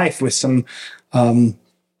intersection in life with some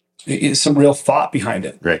real thought behind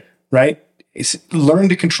it, right? Learn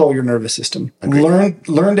to control your nervous system.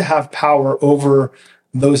 Learn to have power over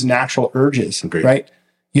those natural urges, right?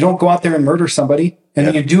 You don't go out there and murder somebody, and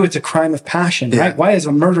then you do it's a crime of passion, right? Why is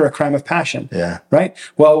a murder a crime of passion? Yeah, right.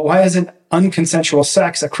 Well, why isn't unconsensual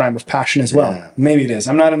sex a crime of passion as well? Yeah. Maybe it is.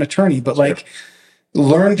 I'm not an attorney, but like.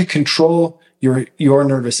 Learn to control your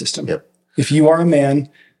nervous system. Yep. If you are a man,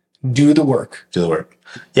 do the work.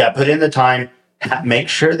 Yeah, put in the time. Make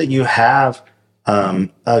sure that you have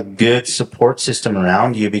a good support system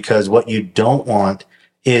around you, because what you don't want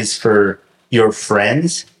is for your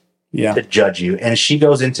friends to judge you. And she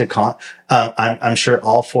goes into I'm sure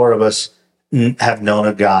all four of us have known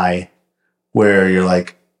a guy where you're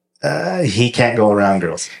like, he can't go around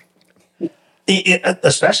girls.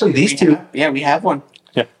 Especially these two. We have one.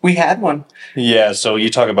 Yeah. We had one. Yeah, so you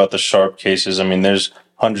talk about the sharp cases. I mean, there's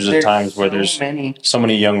hundreds of times where there's so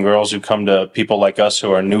many young girls who come to people like us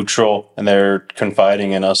who are neutral, and they're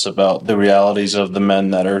confiding in us about the realities of the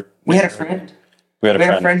men that are... We had a friend. We had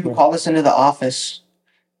a friend who called us into the office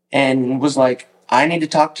and was like, I need to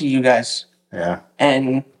talk to you guys. Yeah.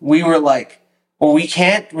 And we were like, well, we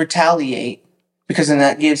can't retaliate because then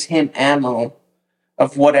that gives him ammo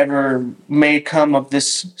of whatever may come of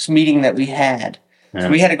this meeting that we had. Yeah. So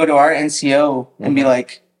we had to go to our NCO and be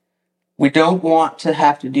like, we don't want to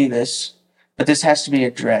have to do this, but this has to be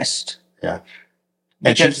addressed. Yeah.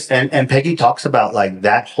 And Peggy talks about like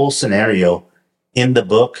that whole scenario in the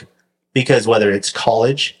book, because whether it's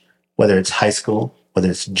college, whether it's high school, whether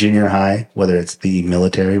it's junior high, whether it's the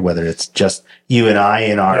military, whether it's just you and I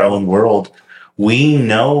in our own world, we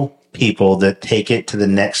know people that take it to the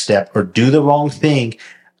next step or do the wrong thing.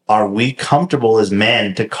 Are we comfortable as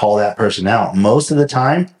men to call that person out? Most of the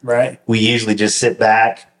time, right? We usually just sit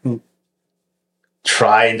back,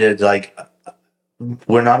 trying to like,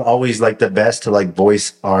 we're not always like the best to like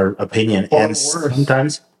voice our opinion. Or and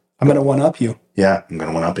sometimes I'm going to one up you. Yeah, I'm going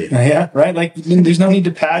to one up you. Yeah, right. Like there's no need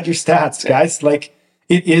to pad your stats, guys. Like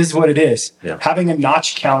it is what it is. Yeah. Having a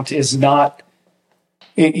notch count is not,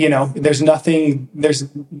 there's nothing,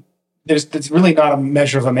 it's really not a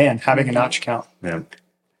measure of a man having a notch count. Yeah.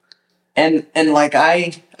 And like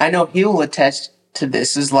I know he'll attest to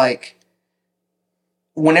this, is like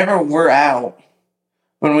whenever we're out,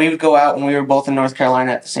 when we would go out when we were both in North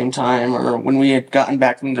Carolina at the same time, or when we had gotten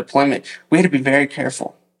back from deployment, we had to be very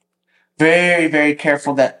careful. Very, very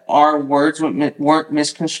careful that our words weren't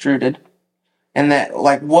misconstrued, and that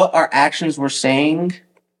like what our actions were saying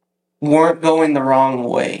weren't going the wrong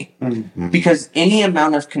way. Mm-hmm. Because any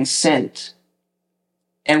amount of consent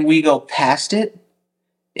and we go past it,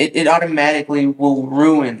 it automatically will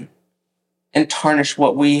ruin and tarnish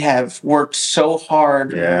what we have worked so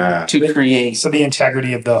hard to create. So the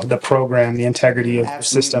integrity of the program, the integrity of the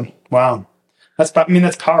system. Wow. That's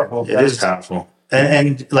powerful. It is powerful.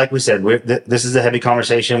 And like we said, this is a heavy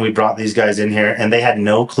conversation. We brought these guys in here, and they had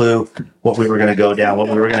no clue what we were going to go down, what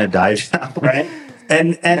we were going to dive down. Right?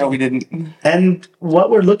 And no, we didn't. And what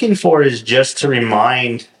we're looking for is just to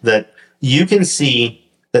remind that you can see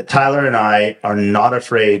that Tyler and I are not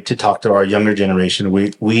afraid to talk to our younger generation.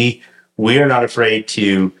 We are not afraid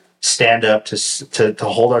to stand up, to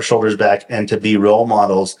hold our shoulders back, and to be role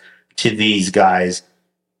models to these guys,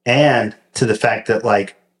 and to the fact that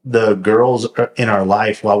like the girls in our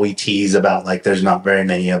life, while we tease about like there's not very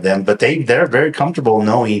many of them, but they're very comfortable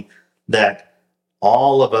knowing that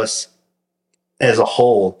all of us as a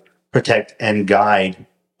whole protect and guide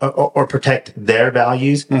or protect their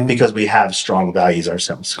values, mm-hmm. because we have strong values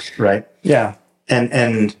ourselves, right? Yeah.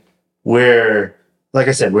 And we're, like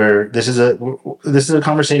I said, this is a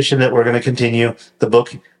conversation that we're going to continue. The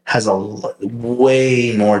book has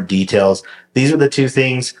way more details. These are the two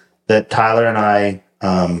things that Tyler and I,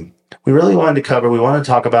 we really wanted to cover. We want to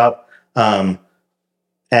talk about,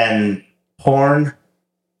 and porn,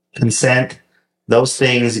 consent, those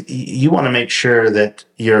things. You want to make sure that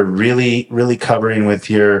you're really, really covering with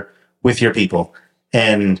your people,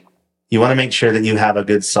 and you want to make sure that you have a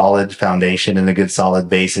good solid foundation and a good solid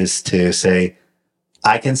basis to say,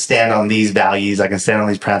 I can stand on these values. I can stand on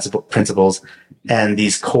these principles, and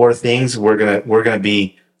these core things we're gonna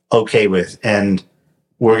be okay with, and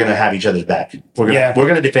we're gonna have each other's back. We're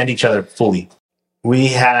gonna defend each other fully. We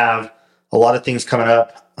have a lot of things coming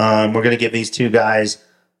up. We're gonna give these two guys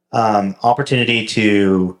opportunity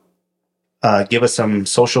to give us some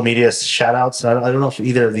social media shout outs. I don't know if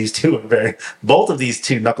either of these two are both of these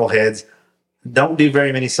two knuckleheads don't do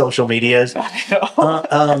very many social medias.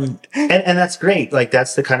 And that's great. Like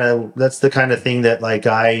that's the kind of thing that like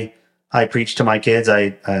I preach to my kids.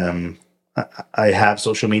 I have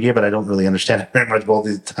social media, but I don't really understand it very much most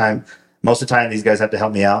of the time these guys have to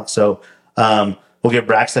help me out. So we'll give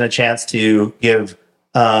Braxton a chance to give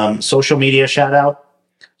social media shout out,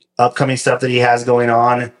 upcoming stuff that he has going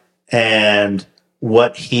on, and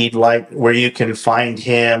what he'd like, where you can find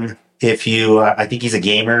him if you, I think he's a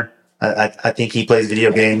gamer. I think he plays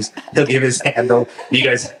video games. He'll give his handle. You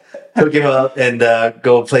guys, he'll give up and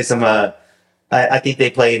go play some, I think they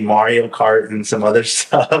play Mario Kart and some other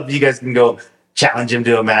stuff. You guys can go challenge him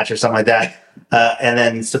to a match or something like that. And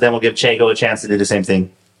then we'll give Chego a chance to do the same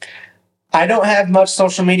thing. I don't have much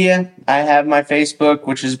social media. I have my Facebook,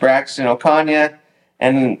 which is Braxton Okanya.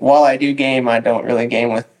 And while I do game, I don't really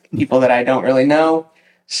game with people that I don't really know.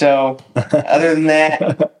 So other than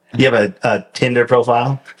that... You have a Tinder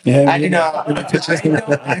profile? Yeah, I do not. I don't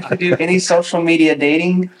actually do any social media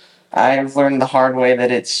dating. I've learned the hard way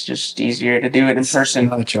that it's just easier to do it in person.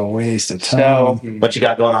 Such a waste of time. So, what you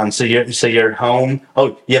got going on? So you're home.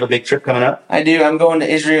 Oh, you have a big trip coming up? I do. I'm going to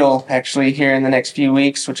Israel actually here in the next few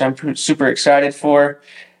weeks, which I'm super excited for.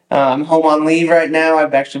 I'm home on leave right now.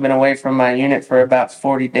 I've actually been away from my unit for about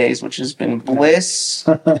 40 days, which has been bliss.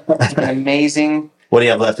 It's been amazing. What do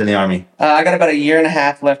you have left in the Army? I got about a year and a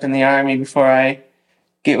half left in the Army before I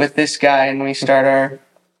get with this guy and we start our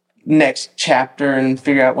next chapter and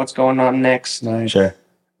figure out what's going on next. Nice. Sure.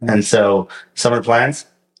 And so, summer plans?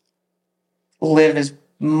 Live as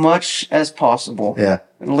much as possible. Yeah.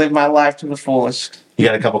 Live my life to the fullest. You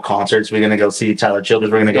got a couple concerts. We're going to go see Tyler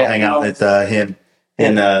Childers. We're going to go hang out with him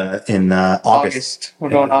in August. We're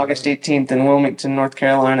going August 18th in Wilmington, North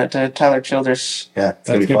Carolina to Tyler Childers. Yeah. That's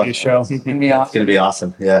going to be a show. It's going to be awesome. It's going to be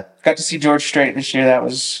awesome. Yeah. Got to see George Strait this year. That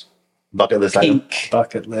was bucket list item.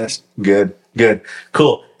 Bucket list. Good.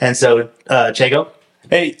 Cool. And so, Chego?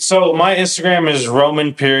 Hey, so my Instagram is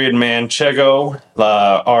Roman_man Chego,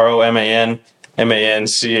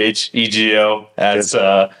 ROMAN_MANCHEGO. That's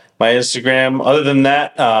my Instagram. Other than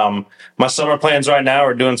that, my summer plans right now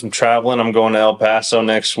are doing some traveling. I'm going to El Paso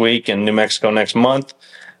next week and New Mexico next month.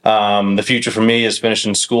 The future for me is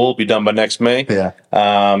finishing school, be done by next May. Yeah.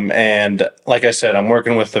 And like I said, I'm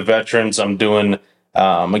working with the veterans. I'm doing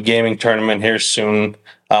a gaming tournament here soon.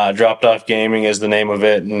 Dropped Off Gaming is the name of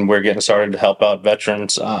it, and we're getting started to help out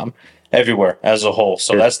veterans everywhere as a whole.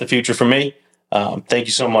 So that's the future for me. Thank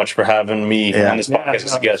you so much for having me on this podcast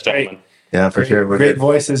as a guest, gentlemen. Yeah, for sure. Great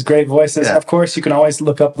voices. Yeah. Of course, you can always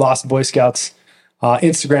look up Lost Boy Scouts,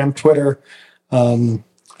 Instagram, Twitter.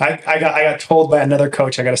 I got told by another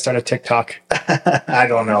coach I got to start a TikTok. I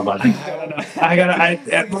don't know about it.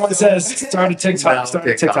 Everyone says start a TikTok. Start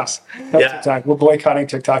a TikTok. TikTok. We're boycotting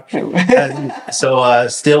TikTok. So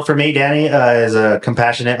still for me, Danny is a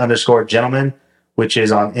compassionate_gentleman, which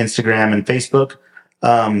is on Instagram and Facebook.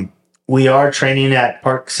 We are training at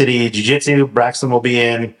Park City Jiu-Jitsu. Braxton will be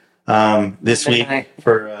in this week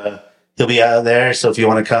for he'll be out there. So if you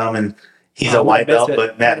want to come, and he's a white belt,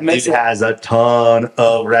 but man, he has a ton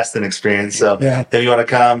of wrestling experience. So if you want to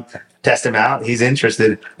come, test him out. He's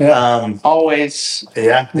interested. Always.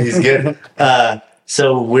 Yeah, he's good.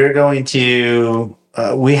 So we're going to,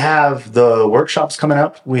 we have the workshops coming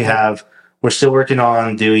up. We're still working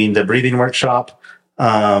on doing the breathing workshop,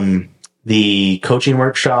 the coaching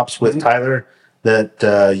workshops with Tyler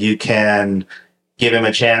that you can give him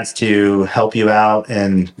a chance to help you out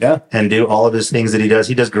and do all of his things that he does.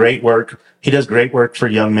 He does great work. He does great work for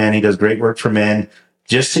young men. He does great work for men.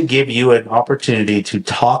 Just to give you an opportunity to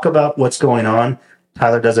talk about what's going on,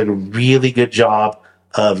 Tyler does a really good job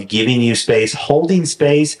of giving you space, holding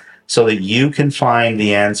space so that you can find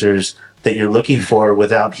the answers that you're looking for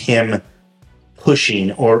without him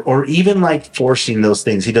pushing or even like forcing those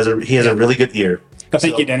things. He has a really good ear.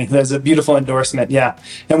 Thank you, Danny. That's a beautiful endorsement. Yeah.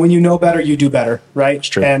 And when you know better, you do better, right? It's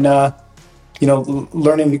true. And,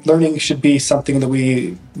 learning should be something that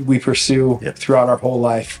we pursue throughout our whole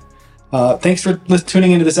life. Thanks for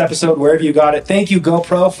tuning into this episode, wherever you got it. Thank you,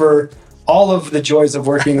 GoPro, for all of the joys of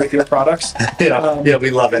working with your products. We love it.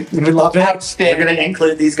 We love it. We're going to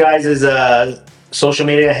include these guys as social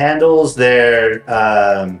media handles, their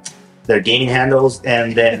gaming handles,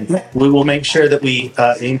 and then we will make sure that we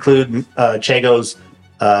include Chego's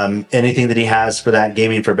anything that he has for that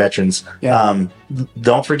gaming for veterans.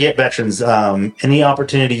 Don't forget veterans. Any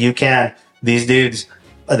opportunity you can. These dudes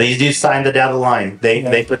signed the dotted line.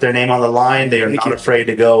 They put their name on the line. They are not afraid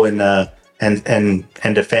to go and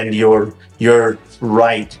defend your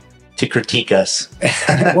right to critique us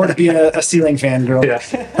or to be a ceiling fan girl.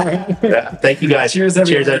 Thank you guys. Cheers,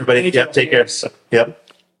 everybody. Take care. Yep.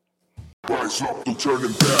 Rise up and turn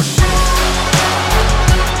it back.